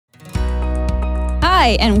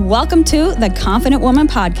Hi, and welcome to the Confident Woman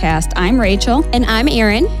Podcast. I'm Rachel. And I'm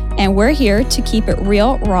Erin. And we're here to keep it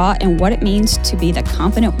real, raw, and what it means to be the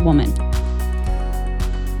confident woman.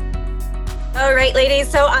 All right, ladies.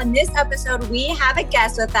 So on this episode, we have a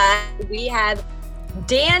guest with us. We have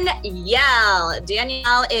Danielle.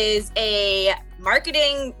 Danielle is a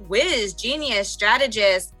marketing whiz, genius,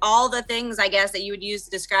 strategist, all the things, I guess, that you would use to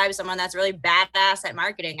describe someone that's really badass at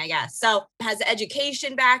marketing, I guess. So has an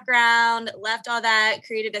education background, left all that,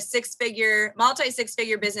 created a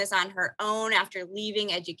multi-six-figure business on her own after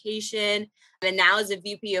leaving education, and now is a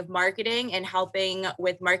VP of marketing and helping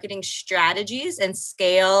with marketing strategies and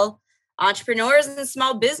scale entrepreneurs and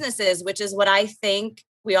small businesses, which is what I think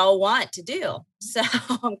we all want to do. So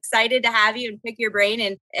I'm excited to have you and pick your brain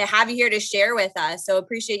and have you here to share with us. So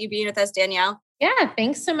appreciate you being with us, Danielle. Yeah,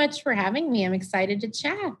 thanks so much for having me. I'm excited to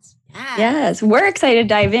chat. Yeah. Yes, we're excited to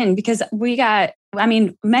dive in because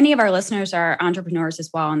many of our listeners are entrepreneurs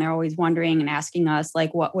as well, and they're always wondering and asking us,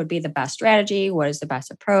 like, what would be the best strategy? What is the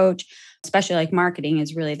best approach? Especially like marketing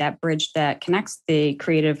is really that bridge that connects the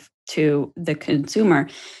creative to the consumer.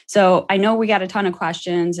 So I know we got a ton of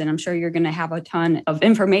questions, and I'm sure you're going to have a ton of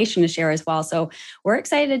information to share as well. So we're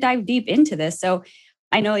excited to dive deep into this. So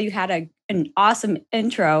I know you had an awesome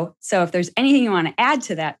intro. So if there's anything you want to add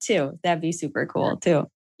to that too, that'd be super cool too.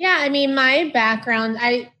 Yeah, I mean, my background,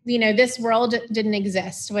 this world didn't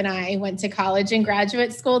exist when I went to college and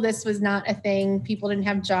graduate school. This was not a thing. People didn't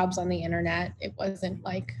have jobs on the internet. It wasn't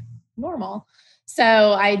like normal.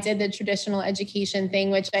 So I did the traditional education thing,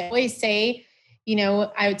 which I always say,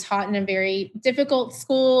 I taught in a very difficult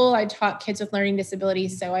school. I taught kids with learning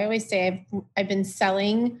disabilities. So I always say I've been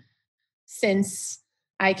selling since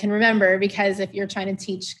I can remember, because if you're trying to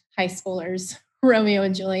teach high schoolers Romeo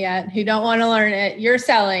and Juliet who don't want to learn it, you're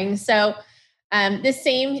selling. So the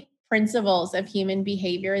same principles of human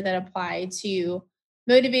behavior that apply to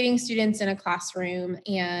motivating students in a classroom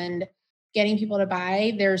and getting people to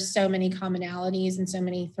buy, there's so many commonalities and so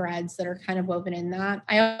many threads that are kind of woven in that.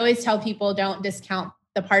 I always tell people, don't discount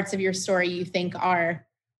the parts of your story you think are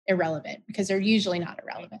irrelevant, because they're usually not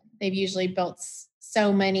irrelevant. They've usually built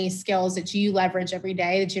so many skills that you leverage every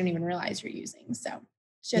day that you don't even realize you're using. So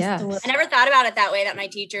I never thought about it that way, that my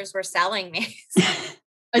teachers were selling me.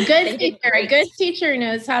 A good teacher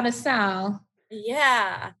knows how to sell.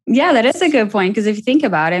 Yeah. Yeah, that is a good point. Because if you think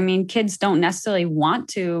about it, kids don't necessarily want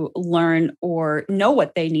to learn or know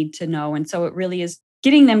what they need to know. And so it really is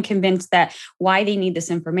getting them convinced that why they need this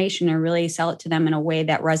information and really sell it to them in a way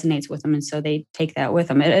that resonates with them. And so they take that with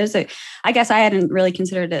them. I guess I hadn't really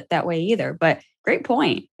considered it that way either, but great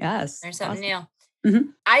point. Yes. There's something new.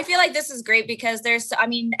 Mm-hmm. I feel like this is great because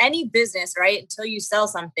any business, right? Until you sell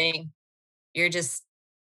something, you're just,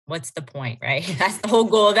 what's the point, right? That's the whole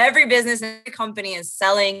goal of every business and every company, is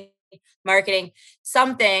selling, marketing,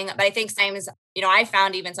 something. But I think sometimes, I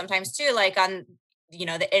found even sometimes too, like on,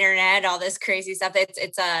 the internet, all this crazy stuff,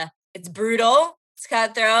 it's brutal, it's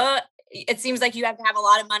cutthroat. It seems like you have to have a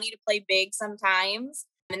lot of money to play big sometimes.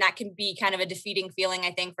 And that can be kind of a defeating feeling,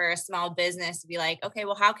 I think, for a small business to be like, okay,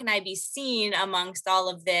 well, how can I be seen amongst all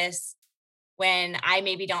of this when I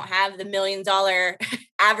maybe don't have the $1 million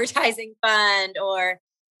advertising fund or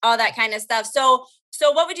all that kind of stuff. So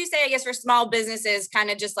what would you say, I guess, for small businesses, kind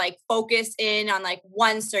of just like focus in on like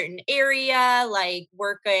one certain area, like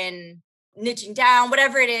working, niching down,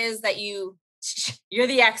 whatever it is that you're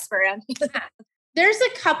the expert on? There's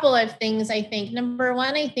a couple of things, I think. Number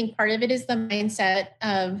one, I think part of it is the mindset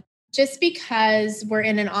of, just because we're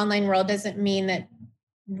in an online world doesn't mean that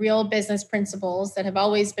real business principles that have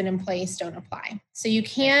always been in place don't apply. So you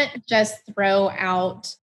can't just throw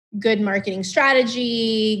out good marketing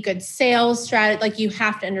strategy, good sales strategy. Like, you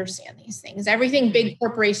have to understand these things. Everything big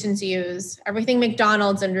corporations use, everything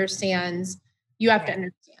McDonald's understands, you have to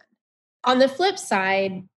understand. On the flip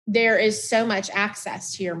side, there is so much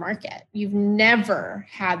access to your market. You've never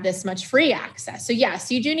had this much free access. So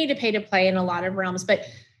yes, you do need to pay to play in a lot of realms, but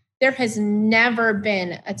there has never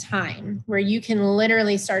been a time where you can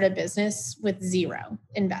literally start a business with zero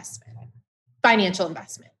investment, financial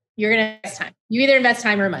investment. You're going to invest time. You either invest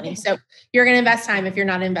time or money. So you're going to invest time if you're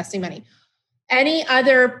not investing money. Any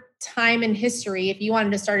other time in history, if you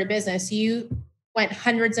wanted to start a business, you went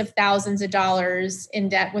hundreds of thousands of dollars in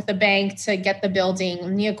debt with a bank to get the building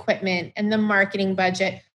and the equipment and the marketing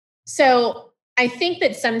budget. So I think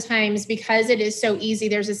that sometimes, because it is so easy,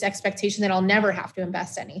 there's this expectation that I'll never have to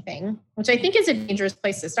invest anything, which I think is a dangerous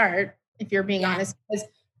place to start, if you're being honest, because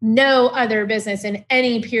no other business in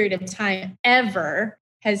any period of time ever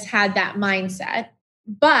has had that mindset.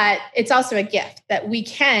 But it's also a gift that we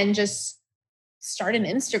can just start an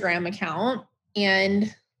Instagram account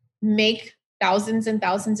and make thousands and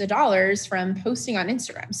thousands of dollars from posting on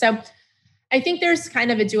Instagram. So I think there's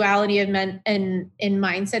kind of a duality of men in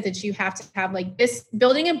mindset that you have to have. Like, this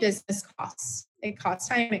building a business costs. It costs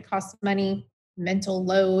time, it costs money, mental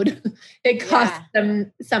load. It costs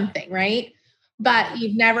them something, right? But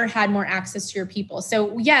you've never had more access to your people.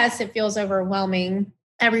 So yes, it feels overwhelming.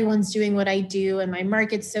 Everyone's doing what I do and my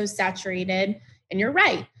market's so saturated. And you're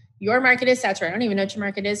right. Your market is saturated. I don't even know what your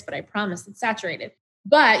market is, but I promise it's saturated.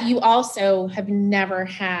 But you also have never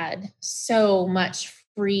had so much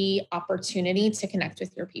free opportunity to connect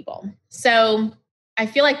with your people. So I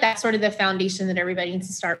feel like that's sort of the foundation that everybody needs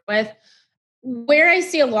to start with. Where I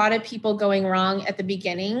see a lot of people going wrong at the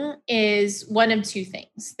beginning is one of two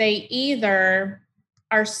things. They either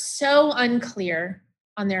are so unclear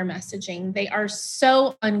on their messaging. They are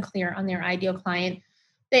so unclear on their ideal client.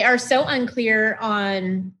 They are so unclear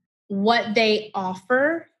on what they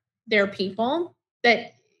offer their people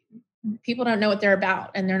that people don't know what they're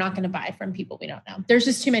about, and they're not going to buy from people we don't know. There's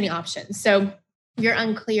just too many options. So you're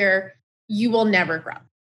unclear, you will never grow.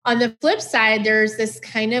 On the flip side, there's this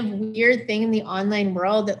kind of weird thing in the online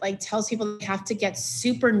world that like tells people they have to get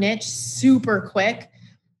super niche, super quick.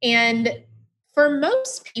 And for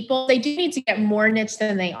most people, they do need to get more niche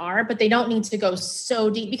than they are, but they don't need to go so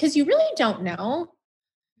deep because you really don't know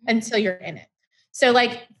until you're in it. So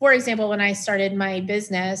like, for example, when I started my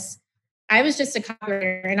business, I was just a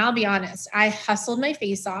copywriter, and I'll be honest, I hustled my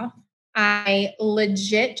face off. I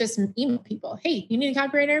legit just emailed people, hey, you need a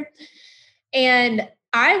copywriter? And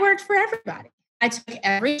I worked for everybody. I took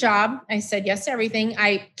every job. I said yes to everything.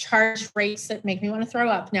 I charged rates that make me want to throw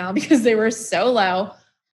up now because they were so low.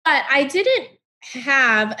 But I didn't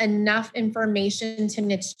have enough information to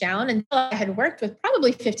niche down until I had worked with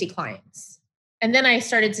probably 50 clients. And then I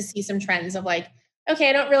started to see some trends of like, okay,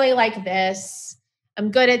 I don't really like this. I'm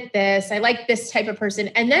good at this. I like this type of person.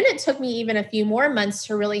 And then it took me even a few more months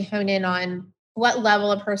to really hone in on what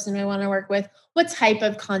level of person do I want to work with? What type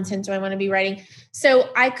of content do I want to be writing? So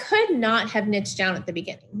I could not have niched down at the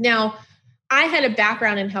beginning. Now, I had a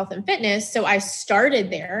background in health and fitness, so I started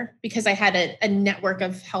there because I had a network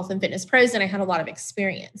of health and fitness pros and I had a lot of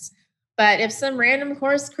experience. But if some random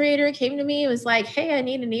course creator came to me and was like, hey, I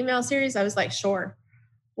need an email series, I was like, sure.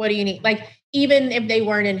 What do you need? Like, even if they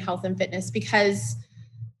weren't in health and fitness, because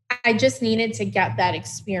I just needed to get that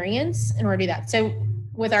experience in order to do that. So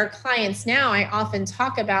with our clients now, I often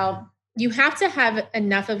talk about you have to have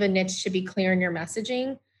enough of a niche to be clear in your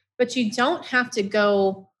messaging, but you don't have to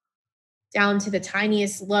go down to the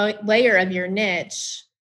tiniest layer of your niche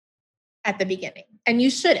at the beginning. And you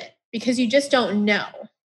shouldn't, because you just don't know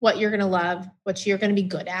what you're going to love, what you're going to be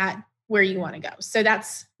good at, where you want to go. So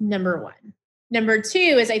that's number one. Number two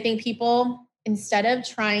is I think people, instead of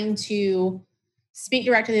trying to speak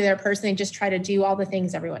directly to their person, they just try to do all the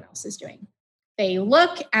things everyone else is doing. They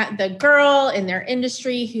look at the girl in their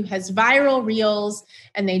industry who has viral reels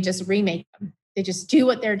and they just remake them. They just do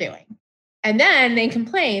what they're doing. And then they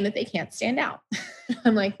complain that they can't stand out.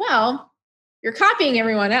 I'm like, well, you're copying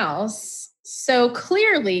everyone else. So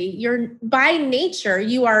clearly you're, by nature,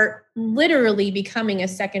 you are literally becoming a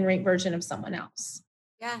second-rate version of someone else.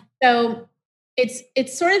 Yeah. So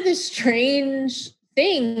it's sort of this strange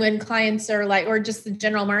thing when clients are like, or just the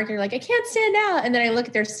general market are like, I can't stand out. And then I look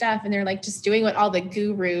at their stuff and they're like just doing what all the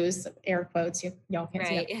gurus, air quotes, y'all can't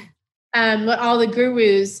see that. What all the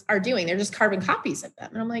gurus are doing. They're just carbon copies of them.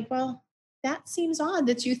 And I'm like, well, that seems odd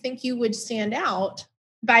that you think you would stand out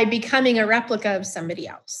by becoming a replica of somebody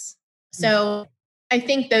else. So I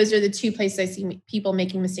think those are the two places I see people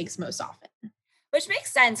making mistakes most often. Which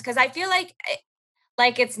makes sense, because I feel like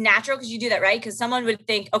it's natural because you do that, right? Because someone would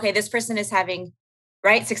think, okay, this person is having,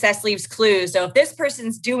 right? Success leaves clues. So if this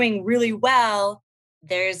person's doing really well,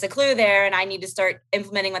 there's a clue there and I need to start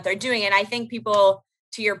implementing what they're doing. And I think people,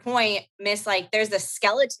 to your point, miss like there's a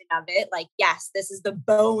skeleton of it. Like, yes, this is the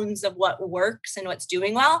bones of what works and what's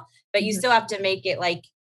doing well, but you still have to make it like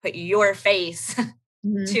put your face to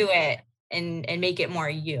it and make it more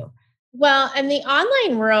you. Well, and the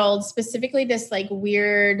online world, specifically this like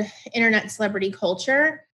weird internet celebrity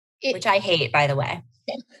culture, which I hate, by the way.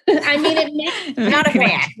 I mean, it makes I'm not a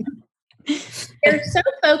fan. They're so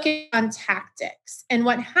focused on tactics. And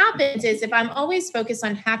what happens is if I'm always focused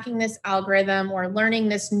on hacking this algorithm or learning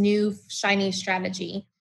this new shiny strategy,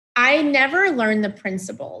 I never learn the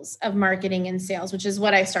principles of marketing and sales, which is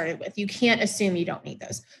what I started with. You can't assume you don't need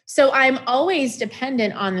those. So I'm always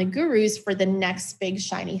dependent on the gurus for the next big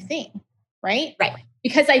shiny thing, right? Right.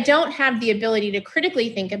 Because I don't have the ability to critically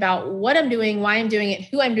think about what I'm doing, why I'm doing it,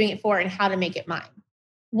 who I'm doing it for, and how to make it mine.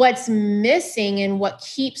 What's missing and what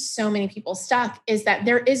keeps so many people stuck is that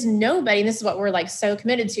there is nobody, and this is what we're like so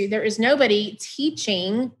committed to, there is nobody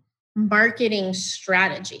teaching marketing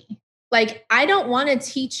strategy. Like, I don't want to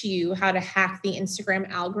teach you how to hack the Instagram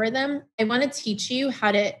algorithm. I want to teach you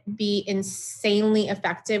how to be insanely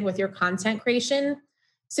effective with your content creation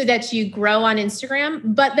so that you grow on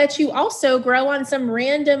Instagram, but that you also grow on some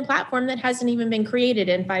random platform that hasn't even been created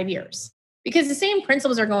in 5 years. Because the same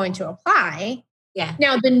principles are going to apply. Yeah.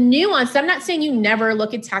 Now, the nuance, I'm not saying you never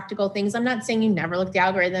look at tactical things. I'm not saying you never look at the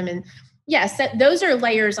algorithm. And yes, those are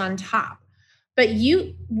layers on top. But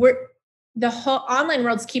the whole online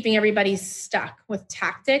world's keeping everybody stuck with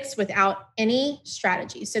tactics without any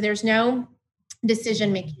strategy. So there's no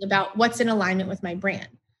decision making about what's in alignment with my brand,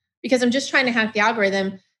 because I'm just trying to hack the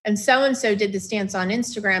algorithm. And so did this dance on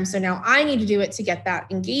Instagram. So now I need to do it to get that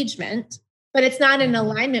engagement, but it's not in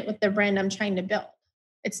alignment with the brand I'm trying to build.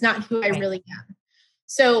 It's not who I really am.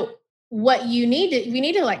 So what we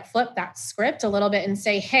need to like flip that script a little bit and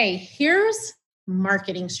say, hey, here's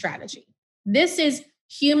marketing strategy. This is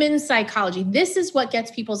human psychology. This is what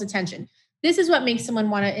gets people's attention. This is what makes someone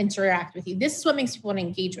want to interact with you. This is what makes people want to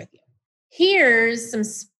engage with you. Here's some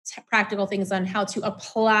practical things on how to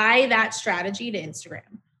apply that strategy to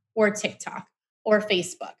Instagram or TikTok or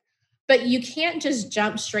Facebook. But you can't just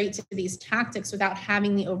jump straight to these tactics without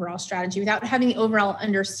having the overall strategy, without having the overall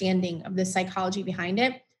understanding of the psychology behind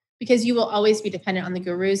it, because you will always be dependent on the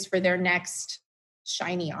gurus for their next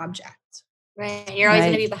shiny object. Right. You're always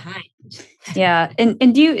going to be behind. Yeah.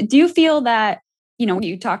 And do you feel that,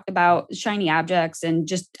 you talked about shiny objects and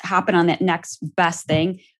just hopping on that next best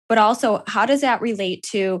thing, but also how does that relate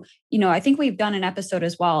to, I think we've done an episode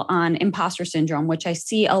as well on imposter syndrome, which I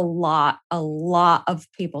see a lot of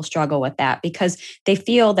people struggle with that because they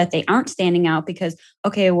feel that they aren't standing out because,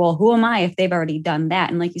 okay, well, who am I if they've already done that?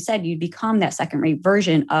 And like you said, you become that second-rate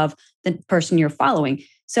version of the person you're following.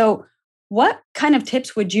 So what kind of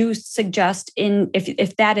tips would you suggest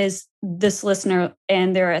if that is this listener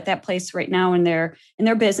and they're at that place right now in their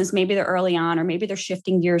business, maybe they're early on, or maybe they're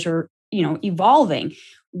shifting gears or, evolving.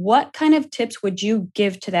 What kind of tips would you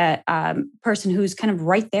give to that person who's kind of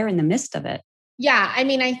right there in the midst of it? Yeah. I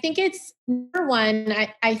mean, I think it's number one,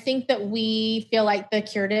 I think that we feel like the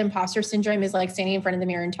cure to imposter syndrome is like standing in front of the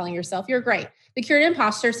mirror and telling yourself you're great. The cure to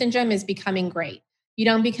imposter syndrome is becoming great. You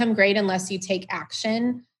don't become great unless you take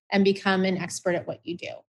action and become an expert at what you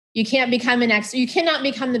do. You can't become an expert. You cannot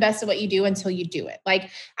become the best at what you do until you do it. Like,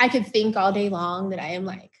 I could think all day long that I am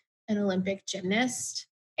like an Olympic gymnast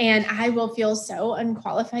and I will feel so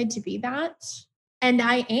unqualified to be that. And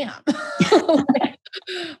I am.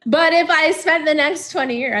 But if I spend the next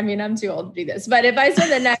 20 years, I mean, I'm too old to do this, but if I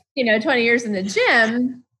spend the next, 20 years in the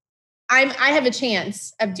gym, I have a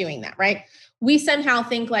chance of doing that, right? We somehow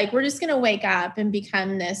think like we're just going to wake up and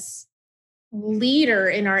become this leader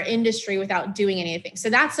in our industry without doing anything. So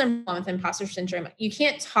that's number one with imposter syndrome. You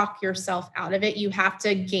can't talk yourself out of it. You have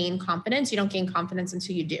to gain confidence. You don't gain confidence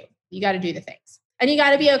until you do. You got to do the things. And you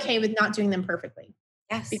got to be okay with not doing them perfectly.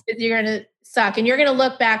 Yes. Because you're going to suck. And you're going to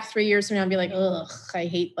look back 3 years from now and be like, ugh, I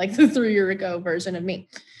hate like the 3 year ago version of me,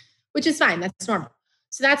 which is fine. That's normal.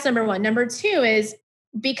 So that's number one. Number two is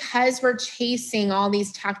because we're chasing all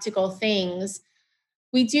these tactical things,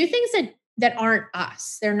 we do things that aren't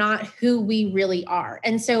us. They're not who we really are.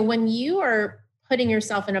 And so when you are putting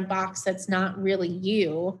yourself in a box that's not really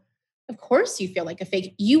you, of course you feel like a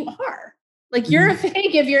fake. You are. Like, you're a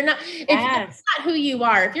fake if you're not, if that's not who you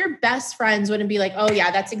are. If your best friends wouldn't be like, oh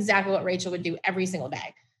yeah, that's exactly what Rachel would do every single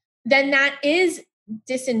day, then that is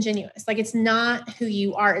disingenuous. Like, it's not who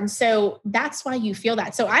you are. And so that's why you feel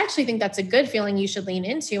that. So I actually think that's a good feeling you should lean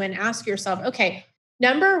into and ask yourself, okay,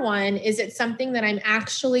 number one, is it something that I'm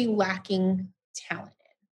actually lacking talent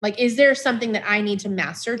in? Like, is there something that I need to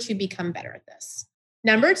master to become better at this?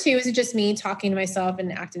 Number two, is it just me talking to myself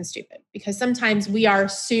and acting stupid? Because sometimes we are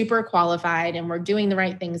super qualified and we're doing the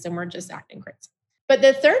right things and we're just acting crazy. But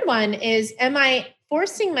the third one is, am I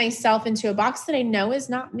forcing myself into a box that I know is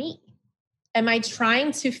not me? Am I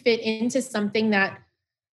trying to fit into something that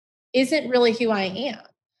isn't really who I am?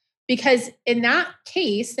 Because in that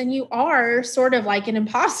case, then you are sort of like an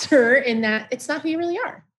imposter in that it's not who you really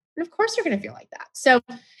are. And of course you're going to feel like that. So,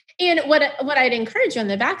 and what I'd encourage you on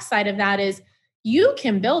the backside of that is you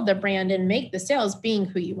can build the brand and make the sales being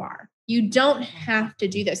who you are. You don't have to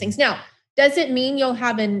do those things. Now, does it mean you'll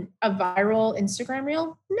have a viral Instagram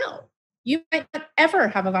reel? No, you might not ever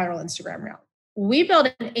have a viral Instagram reel. We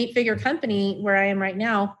built an 8-figure company where I am right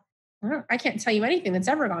now. I can't tell you anything that's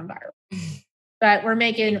ever gone viral. But we're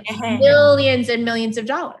making millions and millions of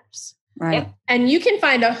dollars. Right. Yep. And you can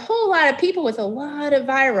find a whole lot of people with a lot of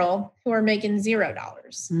viral who are making $0.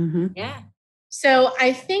 Mm-hmm. Yeah. So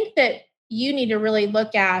I think that you need to really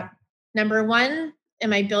look at, number one,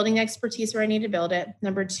 am I building expertise where I need to build it?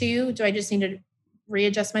 Number two, do I just need to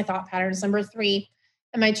readjust my thought patterns? Number three,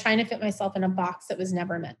 am I trying to fit myself in a box that was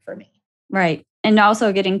never meant for me? Right. And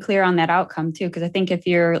also getting clear on that outcome too. Because I think if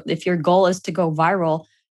your goal is to go viral,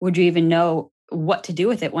 would you even know what to do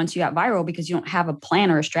with it once you got viral? Because you don't have a plan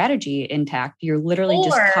or a strategy intact. You're literally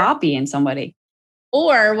just copying somebody.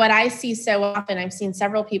 Or what I see so often, I've seen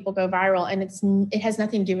several people go viral and it has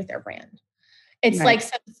nothing to do with their brand. It's Right. like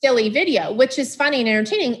some silly video, which is funny and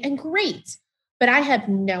entertaining and great, but I have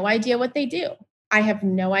no idea what they do. I have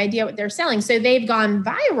no idea what they're selling. So they've gone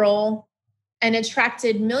viral and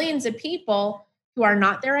attracted millions of people who are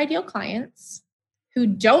not their ideal clients, who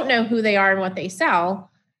don't know who they are and what they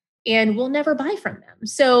sell, and will never buy from them.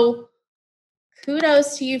 So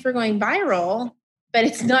kudos to you for going viral, but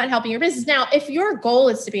it's not helping your business. Now, if your goal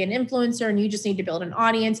is to be an influencer and you just need to build an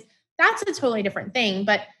audience, that's a totally different thing.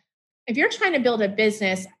 But if you're trying to build a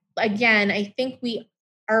business, again, I think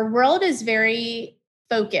our world is very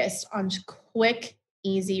focused on quick,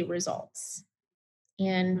 easy results.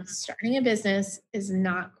 And starting a business is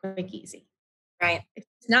not quick, easy. Right. It's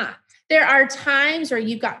not. There are times where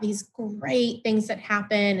you've got these great things that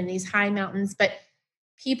happen and these high mountains, but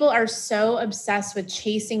people are so obsessed with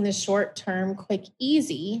chasing the short term, quick,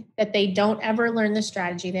 easy that they don't ever learn the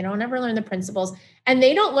strategy. They don't ever learn the principles, and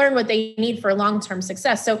they don't learn what they need for long-term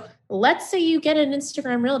success. So let's say you get an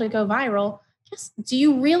Instagram reel to go viral. Do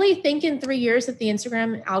you really think in 3 years that the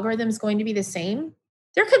Instagram algorithm is going to be the same?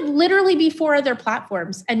 There could literally be 4 other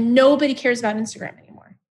platforms and nobody cares about Instagram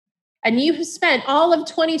anymore. And you have spent all of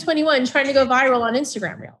 2021 trying to go viral on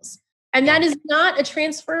Instagram reels. And that is not a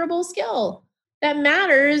transferable skill that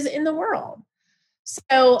matters in the world.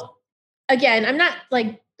 So again, I'm not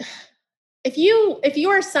like, if you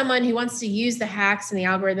are someone who wants to use the hacks and the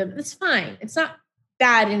algorithm, that's fine. It's not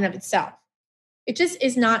bad in and of itself. It just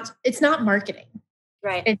is not, it's not marketing.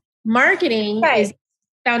 Right. Marketing is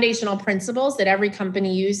foundational principles that every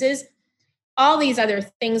company uses. All these other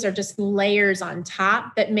things are just layers on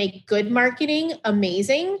top that make good marketing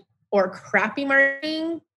amazing or crappy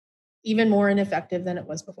marketing even more ineffective than it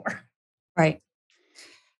was before. Right.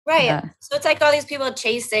 Right. Yeah. So it's like all these people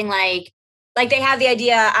chasing, like they have the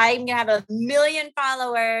idea, I'm gonna have 1 million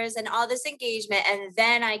followers and all this engagement, and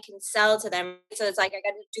then I can sell to them. So it's like I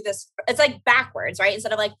got to do this. It's like backwards, right?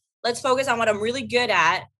 Instead of like, let's focus on what I'm really good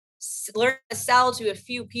at, learn to sell to a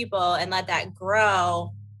few people, and let that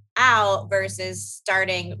grow out versus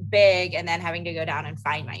starting big and then having to go down and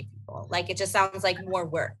find my people. Like it just sounds like more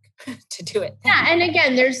work to do it. Yeah. And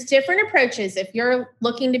again, there's different approaches. If you're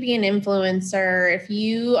looking to be an influencer, if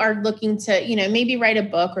you are looking to, maybe write a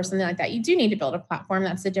book or something like that, you do need to build a platform.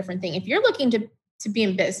 That's a different thing. If you're looking to be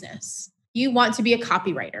in business, you want to be a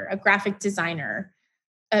copywriter, a graphic designer,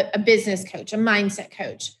 a business coach, a mindset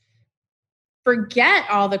coach. Forget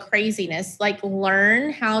all the craziness, like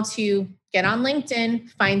learn how to get on LinkedIn,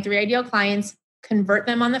 find 3 ideal clients, convert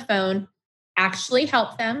them on the phone, actually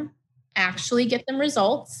help them, actually get them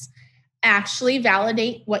results, actually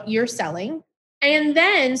validate what you're selling, and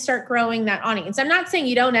then start growing that audience. I'm not saying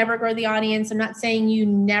you don't ever grow the audience. I'm not saying you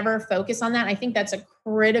never focus on that. I think that's a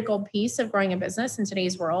critical piece of growing a business in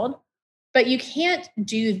today's world, but you can't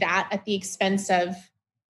do that at the expense of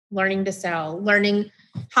learning to sell, learning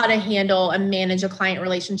how to handle and manage a client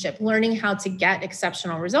relationship, learning how to get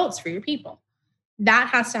exceptional results for your people. That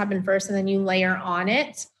has to happen first. And then you layer on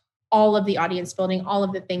it all of the audience building, all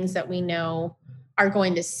of the things that we know are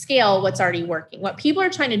going to scale what's already working. What people are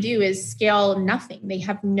trying to do is scale nothing. They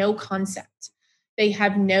have no concept. They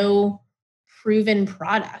have no proven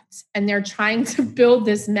product. And they're trying to build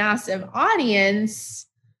this massive audience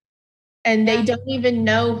and they don't even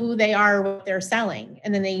know who they are, what they're selling.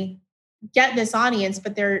 And then they get this audience,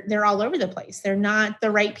 but they're all over the place. They're not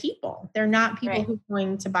the right people. They're not people who are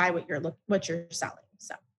going to buy what you're selling.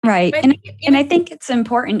 So right. And I think it's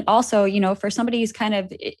important also, for somebody who's kind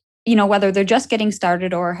of, whether they're just getting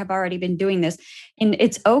started or have already been doing this, and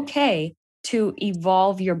it's okay to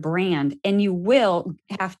evolve your brand, and you will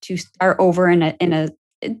have to start over to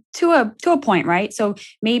a point, right? So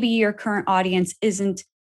maybe your current audience isn't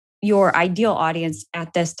your ideal audience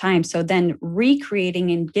at this time. So then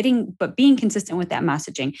recreating and being consistent with that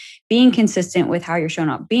messaging, being consistent with how you're showing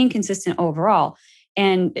up, being consistent overall.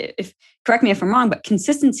 And correct me if I'm wrong, but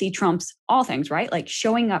consistency trumps all things, right? Like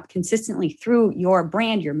showing up consistently through your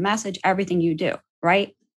brand, your message, everything you do,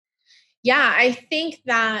 right? Yeah, I think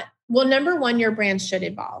that, well, number one, your brand should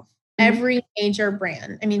evolve. Mm-hmm. Every major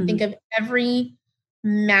brand. I mean, think of every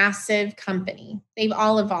massive company. They've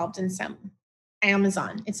all evolved in some.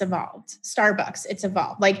 Amazon, it's evolved. Starbucks, it's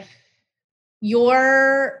evolved. Like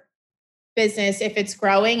your business, if it's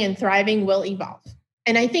growing and thriving, will evolve.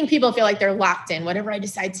 And I think people feel like they're locked in. Whatever I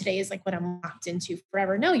decide today is like what I'm locked into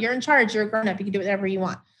forever. No, you're in charge. You're a grown up. You can do whatever you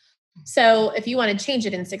want. So if you want to change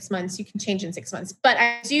it in 6 months, you can change in 6 months. But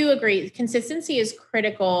I do agree, consistency is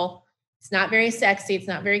critical. It's not very sexy. It's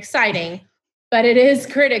not very exciting, but it is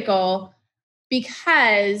critical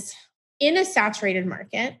because in a saturated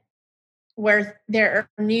market where there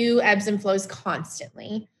are new ebbs and flows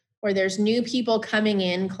constantly, where there's new people coming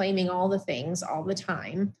in, claiming all the things all the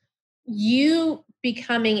time, you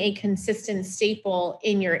becoming a consistent staple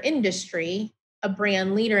in your industry, a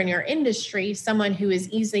brand leader in your industry, someone who is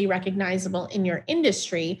easily recognizable in your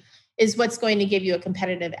industry is what's going to give you a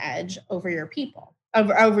competitive edge over your people,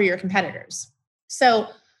 over your competitors. So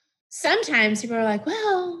sometimes people are like,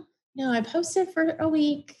 well, I posted for a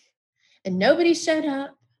week and nobody showed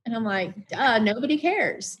up. And I'm like, duh, nobody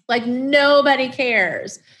cares. Like nobody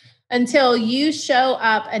cares until you show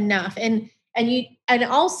up enough. And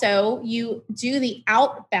also you do the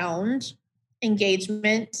outbound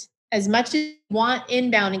engagement as much as you want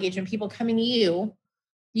inbound engagement, people coming to you.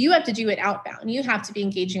 You have to do it outbound. You have to be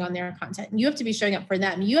engaging on their content. And you have to be showing up for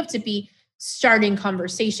them. You have to be starting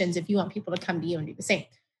conversations if you want people to come to you and do the same.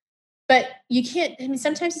 But you can't,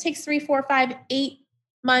 sometimes it takes 3, 4, 5, 8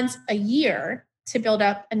 months, a year to build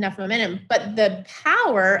up enough momentum. But the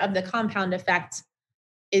power of the compound effect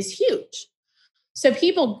is huge. So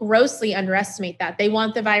people grossly underestimate that. They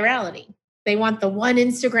want the virality. They want the one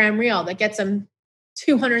Instagram reel that gets them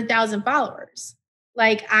 200,000 followers.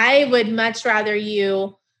 Like I would much rather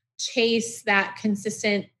you chase that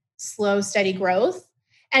consistent, slow, steady growth.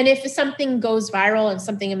 And if something goes viral and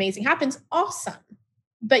something amazing happens, awesome.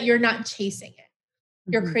 But you're not chasing it.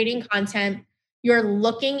 You're creating content. You're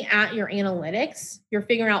looking at your analytics. You're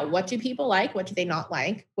figuring out what do people like? What do they not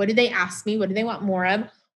like? What do they ask me? What do they want more of?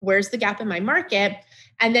 Where's the gap in my market?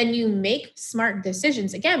 And then you make smart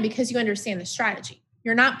decisions again, because you understand the strategy.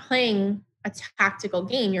 You're not playing a tactical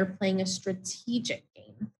game. You're playing a strategic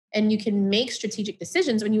game. And you can make strategic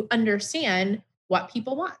decisions when you understand what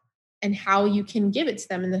people want and how you can give it to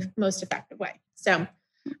them in the most effective way. So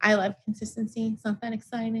I love consistency. It's not that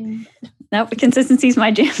exciting. No, consistency is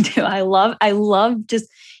my jam too. I love just,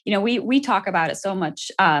 we talk about it so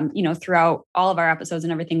much, throughout all of our episodes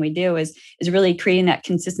and everything we do is really creating that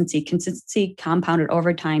consistency. Consistency compounded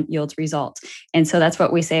over time yields results. And so that's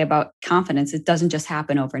what we say about confidence. It doesn't just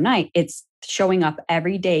happen overnight. It's showing up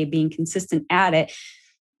every day, being consistent at it,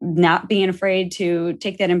 not being afraid to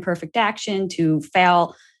take that imperfect action, to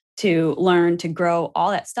fail, to learn, to grow,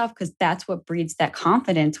 all that stuff, because that's what breeds that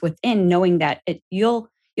confidence within, knowing that you'll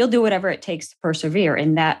do whatever it takes to persevere,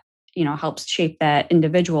 and that helps shape that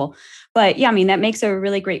individual. But yeah, that makes a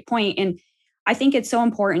really great point, and I think it's so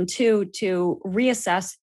important too to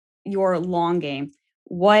reassess your long game.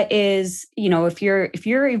 What is if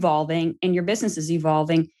you're evolving and your business is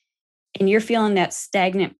evolving, and you're feeling that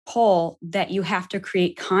stagnant pull that you have to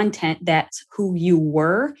create content that's who you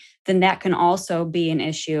were, then that can also be an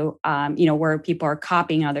issue, where people are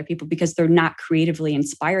copying other people because they're not creatively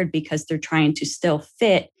inspired, because they're trying to still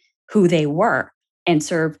fit who they were and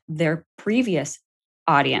serve their previous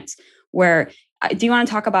audience. Where, do you want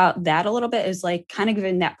to talk about that a little bit? Is like kind of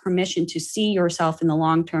giving that permission to see yourself in the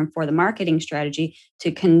long term for the marketing strategy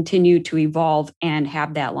to continue to evolve and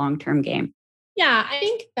have that long-term game. Yeah, I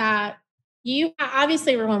think that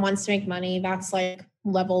obviously everyone wants to make money. That's like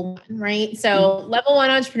level 1, right? So level 1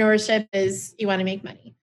 entrepreneurship is you want to make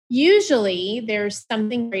money. Usually there's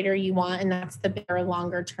something greater you want, and that's the bigger,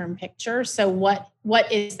 longer term picture. So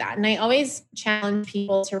what is that? And I always challenge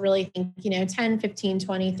people to really think, 10, 15,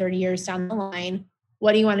 20, 30 years down the line,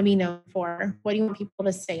 what do you want to be known for? What do you want people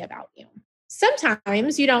to say about you?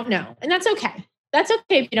 Sometimes you don't know, and that's okay. That's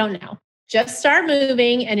okay if you don't know. Just start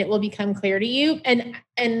moving and it will become clear to you.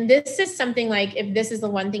 And this is something like, if this is the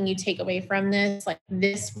one thing you take away from this, like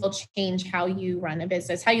this will change how you run a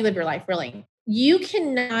business, how you live your life, really. You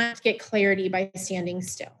cannot get clarity by standing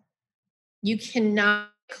still. You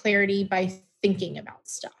cannot get clarity by thinking about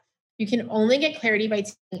stuff. You can only get clarity by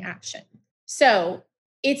taking action. So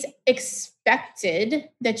it's expected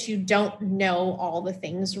that you don't know all the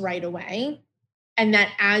things right away, and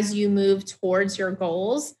that as you move towards your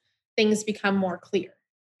goals, things become more clear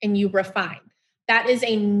and you refine. That is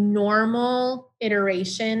a normal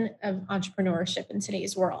iteration of entrepreneurship in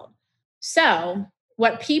today's world. So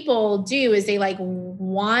what people do is they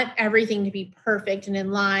want everything to be perfect and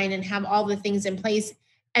in line and have all the things in place,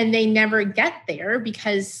 and they never get there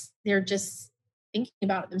because they're just thinking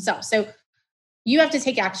about it themselves. So You have to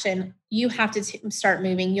take action. You have to start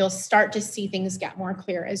moving. You'll start to see things get more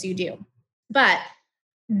clear as you do. But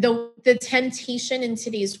the temptation in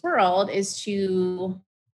today's world is to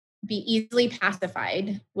be easily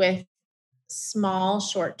pacified with small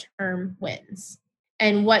short-term wins.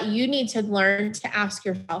 And what you need to learn to ask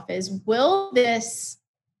yourself is, will this,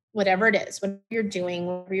 whatever it is, whatever you're doing,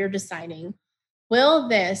 whatever you're deciding, will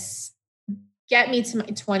this get me to my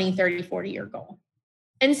 20, 30, 40-year goal?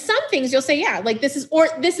 And some things you'll say, yeah, like this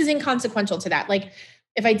is inconsequential to that. Like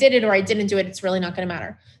if I did it or I didn't do it, it's really not going to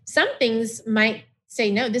matter. Some things might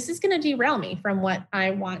say, no, this is going to derail me from what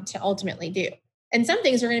I want to ultimately do. And some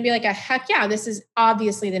things are going to be like, heck yeah, this is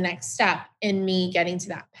obviously the next step in me getting to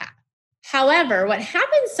that path. However, what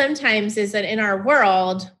happens sometimes is that in our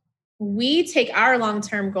world, we take our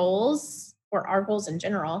long-term goals or our goals in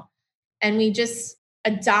general, and we just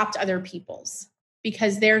adopt other people's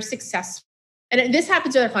because they're successful. And this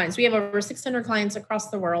happens with our clients. We have over 600 clients across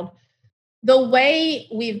the world. The way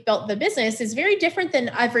we've built the business is very different than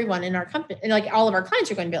everyone in our company. Like all of our clients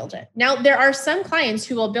are going to build it. Now, there are some clients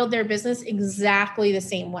who will build their business exactly the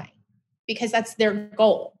same way because that's their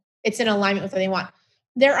goal. It's in alignment with what they want.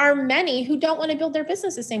 There are many who don't want to build their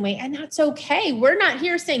business the same way, and that's okay. We're not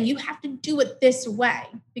here saying you have to do it this way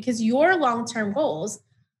because your long-term goals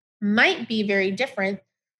might be very different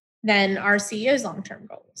than our CEO's long-term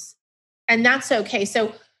goals. And that's okay.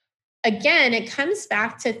 So again, it comes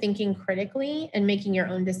back to thinking critically and making your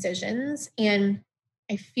own decisions. And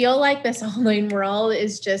I feel like this online world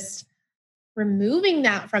is just removing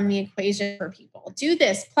that from the equation for people. Do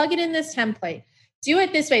this, plug it in this template, do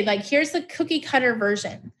it this way. Like here's the cookie cutter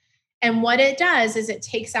version. And what it does is it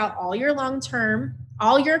takes out all your long-term,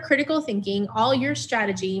 all your critical thinking, all your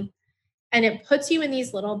strategy, and it puts you in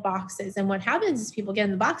these little boxes. And what happens is people get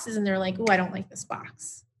in the boxes and they're like, oh, I don't like this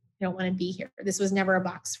box. I don't want to be here. This was never a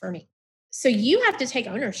box for me. So you have to take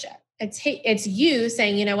ownership. It's you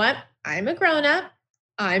saying, you know what? I'm a grown-up.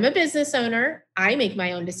 I'm a business owner. I make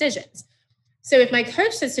my own decisions. So if my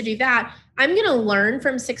coach says to do that, I'm going to learn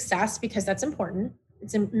from success because that's important.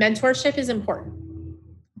 Mentorship is important.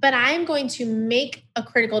 But I'm going to make a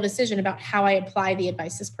critical decision about how I apply the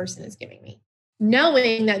advice this person is giving me,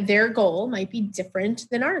 knowing that their goal might be different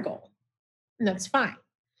than our goal. And that's fine.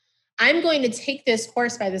 I'm going to take this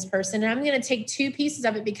course by this person and I'm going to take 2 pieces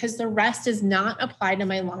of it because the rest is not applied to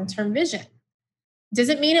my long-term vision.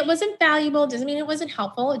 Doesn't mean it wasn't valuable. Doesn't mean it wasn't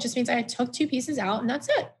helpful. It just means I took 2 pieces out and that's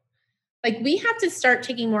it. Like we have to start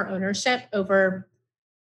taking more ownership over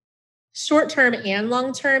short-term and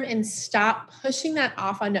long-term and stop pushing that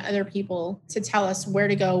off onto other people to tell us where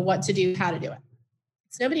to go, what to do, how to do it.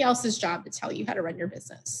 It's nobody else's job to tell you how to run your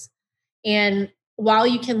business. And while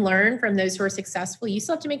you can learn from those who are successful, you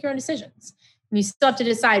still have to make your own decisions. And you still have to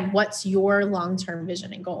decide what's your long-term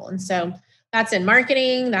vision and goal. And so that's in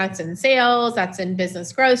marketing, that's in sales, that's in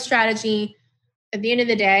business growth strategy. At the end of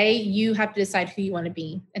the day, you have to decide who you want to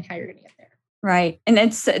be and how you're going to get there. Right. And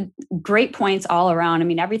it's great points all around. I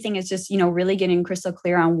mean, everything is just, really getting crystal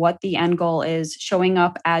clear on what the end goal is, showing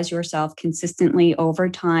up as yourself consistently over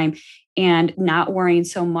time and not worrying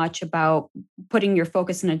so much about putting your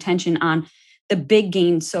focus and attention on the big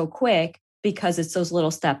gains so quick because it's those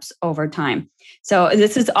little steps over time. So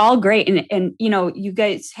this is all great. And you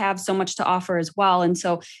guys have so much to offer as well. And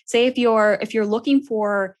so say if you're looking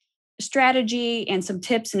for strategy and some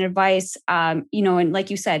tips and advice, and like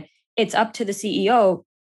you said, it's up to the CEO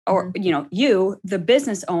or, you, the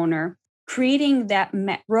business owner, creating that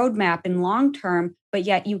roadmap in long term, but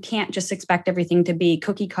yet you can't just expect everything to be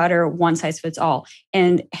cookie cutter, one size fits all.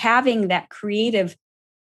 And having that creative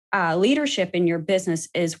leadership in your business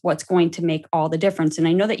is what's going to make all the difference. And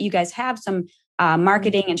I know that you guys have some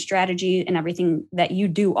marketing and strategy and everything that you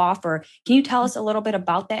do offer. Can you tell us a little bit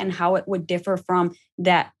about that and how it would differ from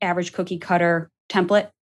that average cookie cutter template?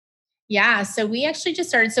 Yeah. So we actually just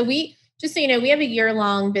started. So we have a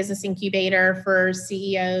year-long business incubator for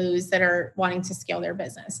CEOs that are wanting to scale their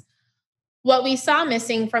business. What we saw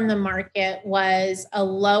missing from the market was a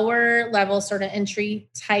lower level sort of entry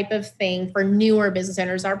type of thing for newer business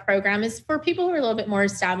owners. Our program is for people who are a little bit more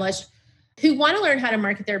established, who want to learn how to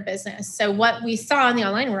market their business. So what we saw in the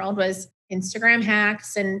online world was Instagram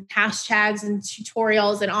hacks and hashtags and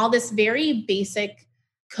tutorials and all this very basic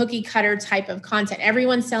cookie cutter type of content.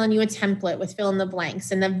 Everyone's selling you a template with fill in the blanks.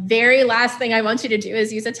 And the very last thing I want you to do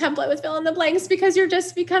is use a template with fill in the blanks because you're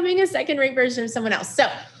just becoming a second-rate version of someone else. So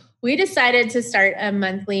we decided to start a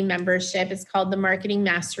monthly membership. It's called the Marketing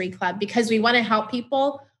Mastery Club because we want to help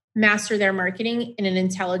people master their marketing in an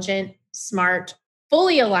intelligent, smart,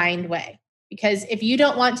 fully aligned way. Because if you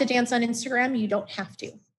don't want to dance on Instagram, you don't have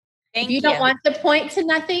to. If you don't want to point to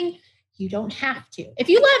nothing, You don't have to. If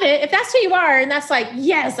you love it, if that's who you are, and that's like,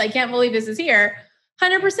 yes, I can't believe this is here,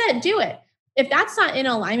 100% do it. If that's not in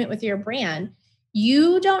alignment with your brand,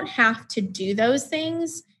 you don't have to do those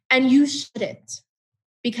things, and you shouldn't,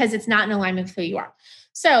 because it's not in alignment with who you are.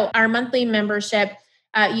 So our monthly membership,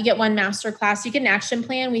 you get one masterclass, you get an action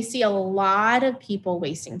plan. We see a lot of people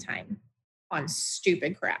wasting time on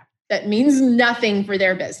stupid crap that means nothing for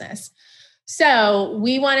their business. So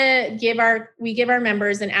we want to give our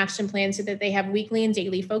members an action plan so that they have weekly and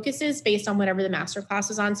daily focuses based on whatever the masterclass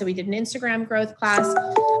was on. So we did an Instagram growth class,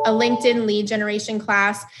 a LinkedIn lead generation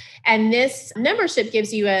class, and this membership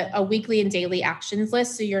gives you a weekly and daily actions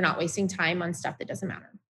list, so you're not wasting time on stuff that doesn't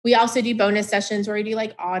matter. We also do bonus sessions where we do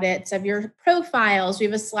like audits of your profiles. We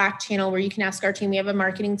have a Slack channel where you can ask our team. We have a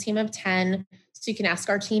marketing team of 10, so you can ask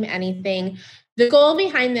our team anything. The goal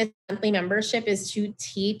behind this monthly membership is to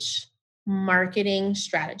teach marketing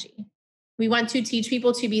strategy. We want to teach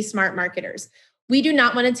people to be smart marketers. We do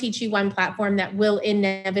not want to teach you one platform that will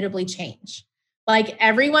inevitably change. Like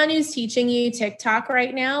everyone who's teaching you TikTok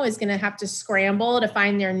right now is going to have to scramble to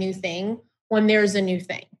find their new thing when there's a new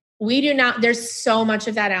thing. We do not, there's so much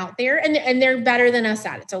of that out there, and they're better than us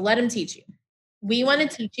at it. So let them teach you. We want to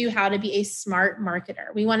teach you how to be a smart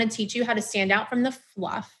marketer. We want to teach you how to stand out from the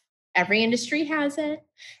fluff. Every industry has it.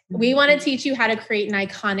 We want to teach you how to create an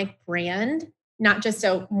iconic brand, not just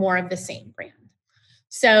more of the same brand.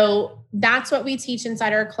 So that's what we teach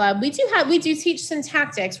inside our club. We do teach some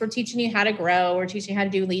tactics. We're teaching you how to grow. We're teaching you how to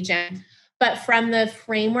do lead gen, but from the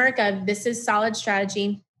framework of this is solid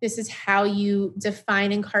strategy. This is how you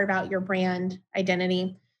define and carve out your brand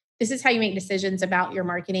identity. This is how you make decisions about your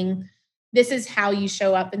marketing. This is how you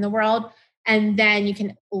show up in the world. And then you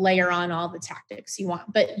can layer on all the tactics you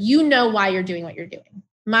want, but you know why you're doing what you're doing.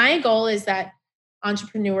 My goal is that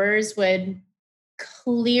entrepreneurs would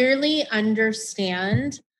clearly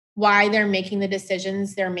understand why they're making the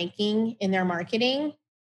decisions they're making in their marketing,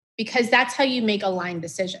 because that's how you make aligned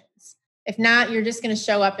decisions. If not, you're just going to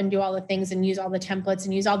show up and do all the things and use all the templates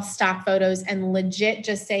and use all the stock photos and legit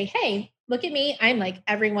just say, hey, look at me. I'm like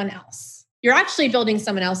everyone else. You're actually building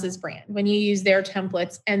someone else's brand when you use their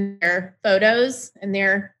templates and their photos and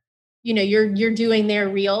their, you're doing their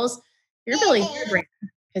reels. You're building their brand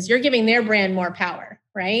because you're giving their brand more power,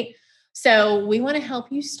 right? So we want to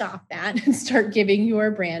help you stop that and start giving your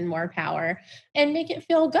brand more power and make it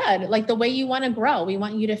feel good, like the way you want to grow. We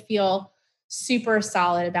want you to feel super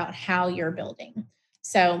solid about how you're building.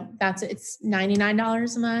 So it's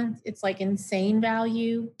 $99 a month. It's like insane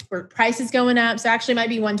value. Price is going up. So actually it might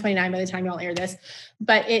be $129 by the time y'all air this,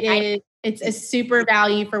 but it's a super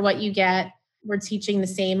value for what you get. We're teaching the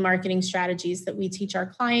same marketing strategies that we teach our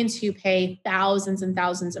clients who pay thousands and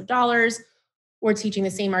thousands of dollars. We're teaching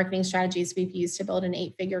the same marketing strategies we've used to build an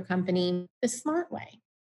 8-figure company the smart way.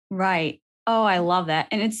 Right. Oh, I love that.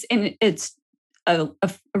 And it's a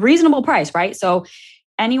reasonable price, right? So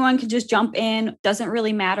anyone can just jump in. Doesn't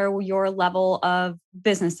really matter your level of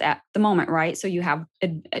business at the moment, right? So you have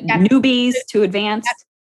newbies to advanced.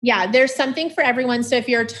 Yeah, there's something for everyone. So if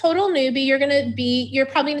you're a total newbie, you're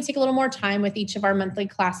probably going to take a little more time with each of our monthly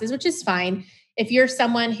classes, which is fine. If you're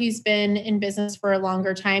someone who's been in business for a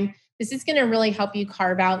longer time, this is going to really help you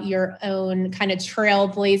carve out your own kind of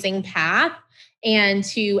trailblazing path and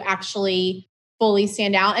to actually fully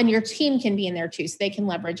stand out. And your team can be in there too. So they can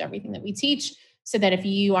leverage everything that we teach so that if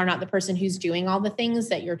you are not the person who's doing all the things,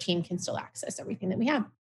 that your team can still access everything that we have.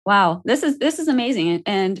 Wow. This is amazing.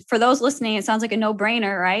 And for those listening, it sounds like a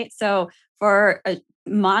no-brainer, right? So for a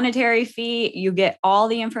monetary fee, you get all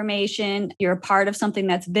the information. You're a part of something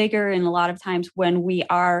that's bigger. And a lot of times when we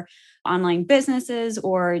are online businesses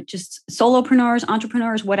or just solopreneurs,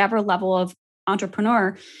 entrepreneurs, whatever level of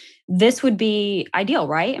entrepreneur, this would be ideal,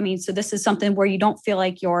 right? I mean, so this is something where you don't feel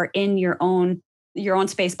like you're in your own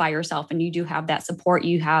space by yourself, and you do have that support.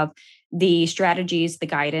 You have the strategies, the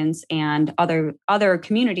guidance, and other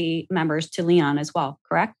community members to lean on as well,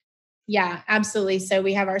 correct? Yeah, absolutely. So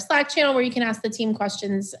we have our Slack channel where you can ask the team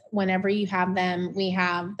questions whenever you have them. We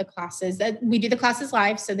have the classes that we do the classes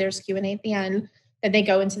live. So there's Q&A at the end that they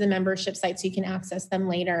go into the membership site so you can access them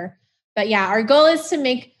later. But yeah, our goal is to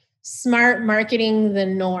make smart marketing the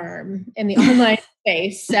norm in the online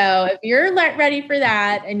space. So if you're ready for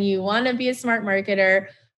that and you want to be a smart marketer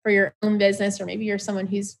for your own business, or maybe you're someone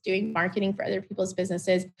who's doing marketing for other people's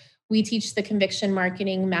businesses, we teach the Conviction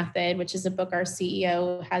Marketing Method, which is a book our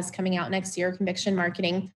CEO has coming out next year, Conviction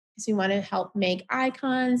Marketing, because we want to help make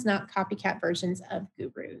icons, not copycat versions of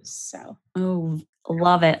gurus. So,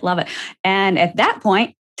 love it. Love it. And at that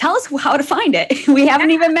point, tell us how to find it. We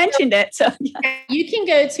haven't even mentioned it. So you can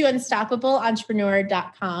go to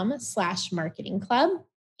unstoppableentrepreneur.com/marketing club.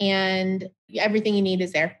 and everything you need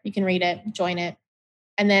is there. You can read it, join it.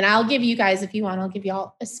 And then I'll give you guys, if you want, I'll give you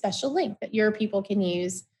all a special link that your people can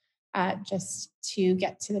use just to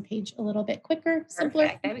get to the page a little bit quicker,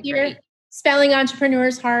 simpler, easier. Spelling entrepreneur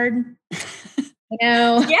is hard.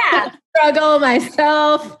 Yeah. Struggle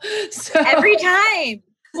myself. So every time.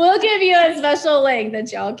 We'll give you a special link that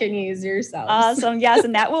y'all can use yourselves. Awesome. Yes.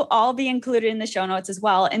 And that will all be included in the show notes as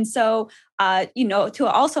well. And so, to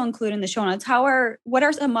also include in the show notes, what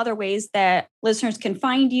are some other ways that listeners can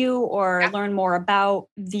find you or learn more about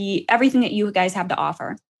everything that you guys have to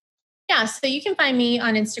offer? Yeah. So you can find me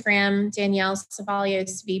on Instagram, Danielle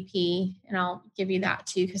Cevallos VP, and I'll give you that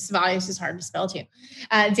too, because Cevallos is hard to spell too.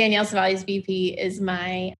 Danielle Cevallos VP is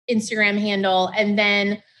my Instagram handle. And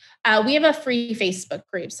then we have a free Facebook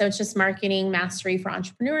group. So it's just Marketing Mastery for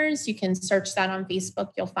Entrepreneurs. You can search that on Facebook.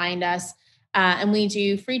 You'll find us. And we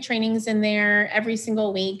do free trainings in there every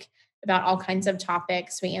single week about all kinds of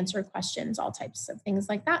topics. We answer questions, all types of things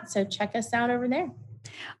like that. So check us out over there.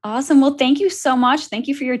 Awesome. Well, thank you so much. Thank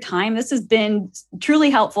you for your time. This has been truly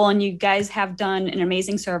helpful. And you guys have done an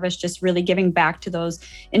amazing service, just really giving back to those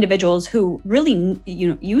individuals who really,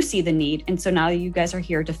 you see the need. And so now you guys are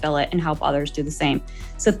here to fill it and help others do the same.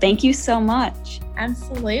 So thank you so much.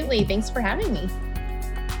 Absolutely. Thanks for having me.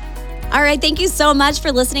 All right. Thank you so much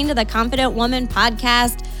for listening to the Confident Woman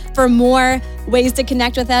podcast. For more ways to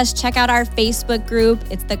connect with us, check out our Facebook group.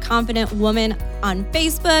 It's the Confident Woman on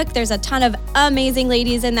Facebook. There's a ton of amazing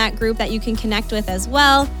ladies in that group that you can connect with as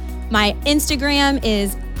well. My Instagram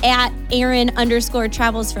is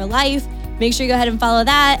 @Erin_travels4life. Make sure you go ahead and follow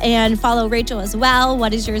that and follow Rachel as well.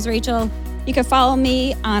 What is yours, Rachel? You can follow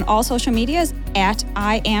me on all social medias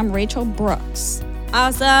 @IamRachelBrooks.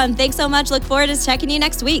 Awesome. Thanks so much. Look forward to checking you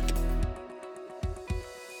next week.